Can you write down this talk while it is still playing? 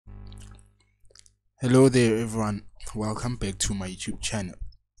Hello there everyone, welcome back to my YouTube channel.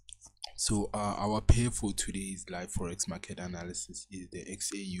 So our pair for today's live forex market analysis is the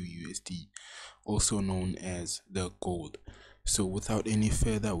XAUUSD, also known as the gold. So without any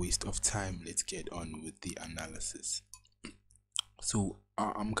further waste of time, let's get on with the analysis. So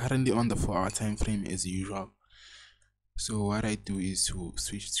I'm currently on the 4-hour time frame as usual. So what I do is to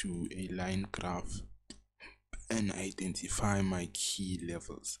switch to a line graph and identify my key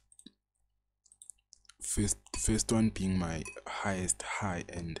levels. First one being my highest high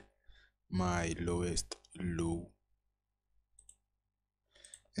and my lowest low,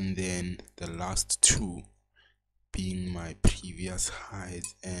 and then the last two being my previous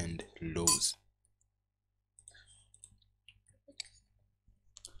highs and lows.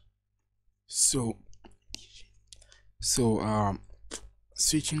 So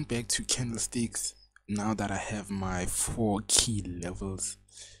switching back to candlesticks, now that I have my 4 key levels,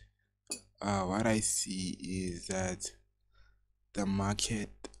 what I see is that the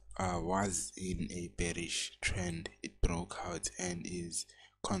market was in a bearish trend. It broke out and is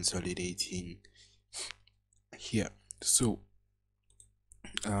consolidating here. So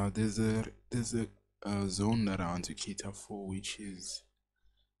there's a zone that I want to cater for, which is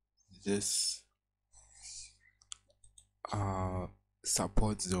this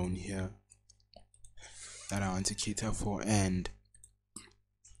support zone here that I want to cater for, and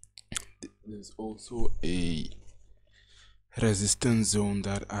there's also a resistance zone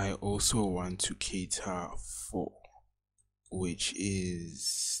that I also want to cater for, which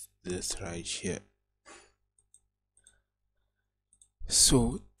is this right here.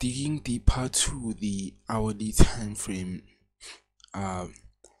 So digging deeper to the hourly time frame,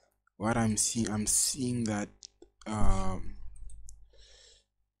 what I'm seeing that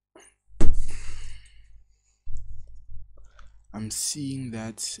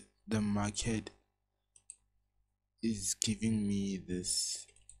the market is giving me this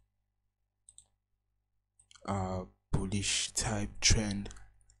bullish type trend.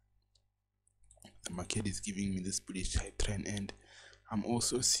 The market is giving me this bullish type trend, and I'm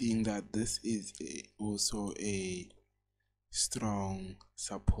also seeing that this is also a strong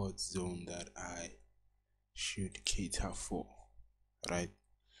support zone that I should cater for, right?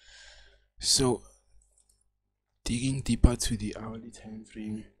 So digging deeper to the hourly time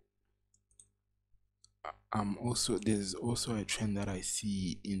frame, there's also a trend that I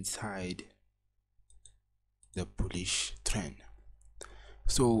see inside the bullish trend.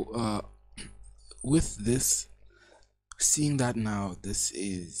 So with this, seeing that now this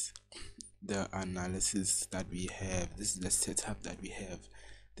is the analysis that we have, this is the setup that we have,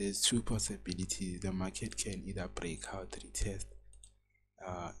 there's two possibilities. The market can either break out, retest,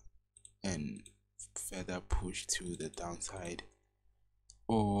 and further push to the downside,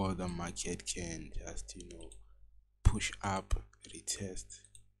 or the market can just push up, retest,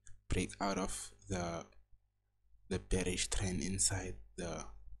 break out of the bearish trend inside the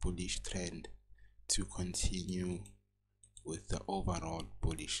bullish trend to continue with the overall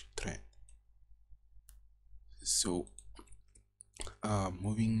bullish trend. So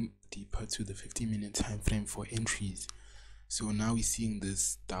moving deeper to the 15-minute time frame for entries. So now we're seeing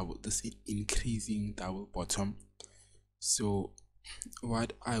this increasing double bottom. So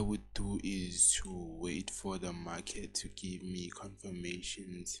what I would do is to wait for the market to give me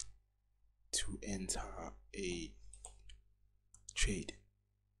confirmations to enter a trade.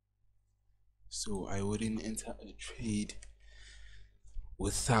 So I wouldn't enter a trade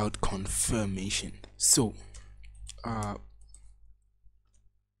without confirmation. So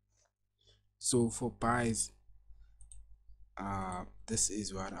for buys, this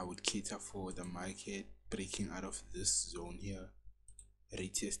is what I would cater for: the market breaking out of this zone here,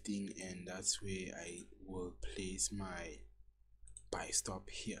 retesting, and that's where I will place my buy stop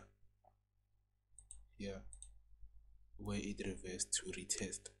here, where it reversed to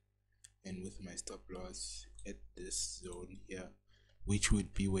retest, and with my stop loss at this zone here, which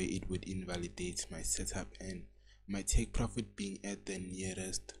would be where it would invalidate my setup, and my take profit being at the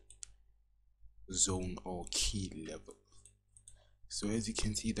nearest zone or key level. So as you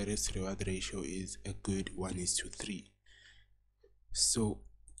can see, the risk reward ratio is a good 1:3. So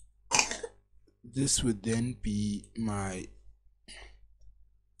this would then be my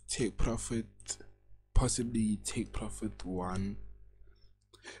take profit, possibly take profit 1.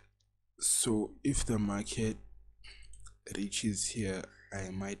 So if the market reaches here, I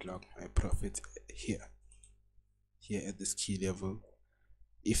might lock my profit here at this key level,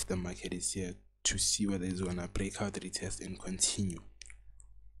 if the market is here, to see whether it's gonna break out, retest, and continue,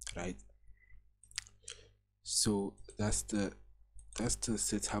 right? So that's the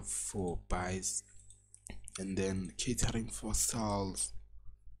setup for buys and then catering for sales,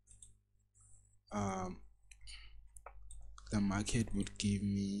 the market would give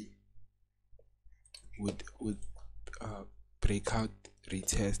me would break out,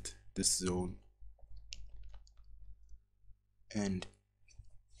 retest this zone, and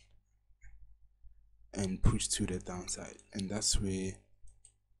push to the downside, and that's where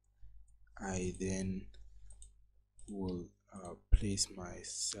I then will place my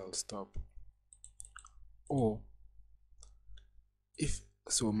sell stop. Or if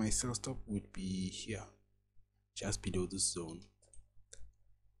so, my sell stop would be here, just below this zone,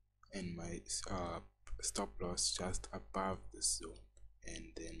 and my stop loss just above this zone,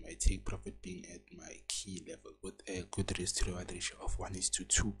 and then my take profit being at my key level with a good risk to reward ratio of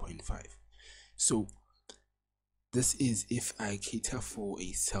 1:2.5. So this is if I cater for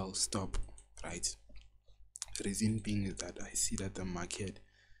a sell stop, right? The reason being is that I see that the market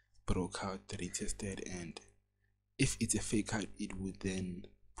broke out, retested, and if it's a fake out, it would then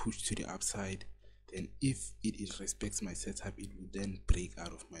push to the upside. Then if it respects my setup, it would then break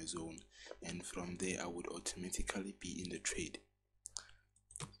out of my zone, and from there I would automatically be in the trade.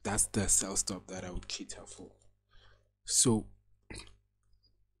 That's the sell stop that I would cater for. So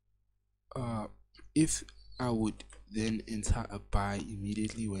if I would then enter a buy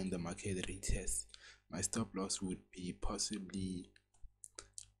immediately when the market retests, my stop loss would be possibly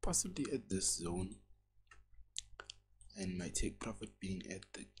at this zone, and my take profit being at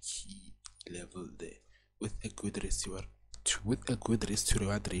the key level there with a good risk to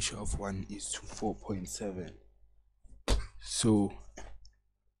reward ratio of 1:4.7. So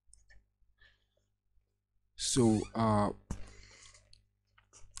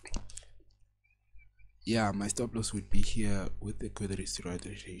yeah, my stop loss would be here with a good risk to reward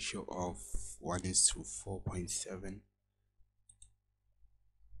ratio of 1:4.7.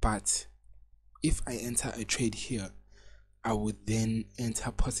 But if I enter a trade here, I would then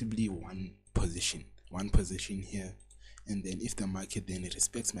enter possibly one position here, and then if the market then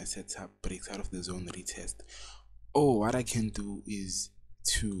respects my setup, breaks out of the zone, retest, or what I can do is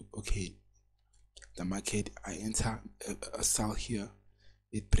to, okay, the market, I enter a sell here,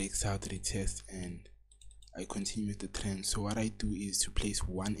 it breaks out, retest, and I continue the trend. So what I do is to place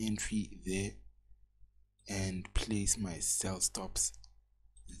one entry there and place my sell stops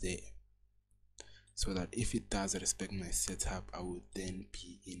there, so that if it does respect my setup, I would then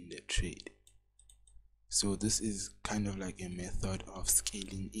be in the trade. So this is kind of like a method of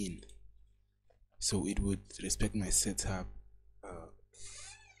scaling in. So it would respect my setup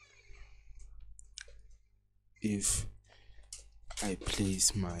if I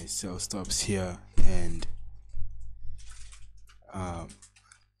place my sell stops here, and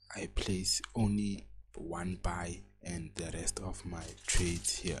I place only one buy and the rest of my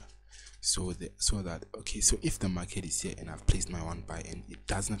trades here. So that okay, so if the market is here and I've placed my one buy and it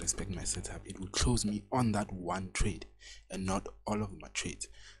doesn't respect my setup, it will close me on that one trade and not all of my trades.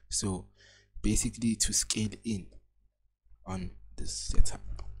 So basically to scale in on this setup.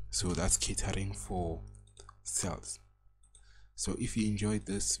 So that's catering for sales. So if you enjoyed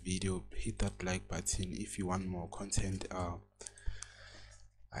this video, hit that like button. If you want more content,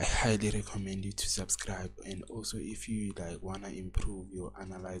 I highly recommend you to subscribe. And also, if you wanna improve your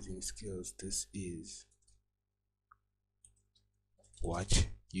analyzing skills, this is what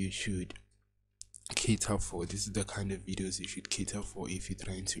you should cater for. This is the kind of videos you should cater for if you're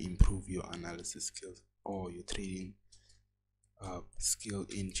trying to improve your analysis skills or your trading skill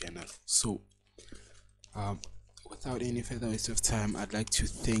in general. So without any further waste of time, I'd like to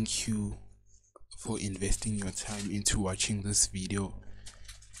thank you for investing your time into watching this video,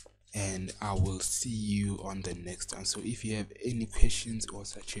 and I will see you on the next one. So if you have any questions or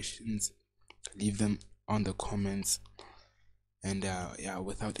suggestions, leave them on the comments. And yeah,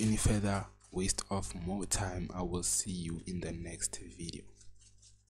 without any further waste of more time, I will see you in the next video.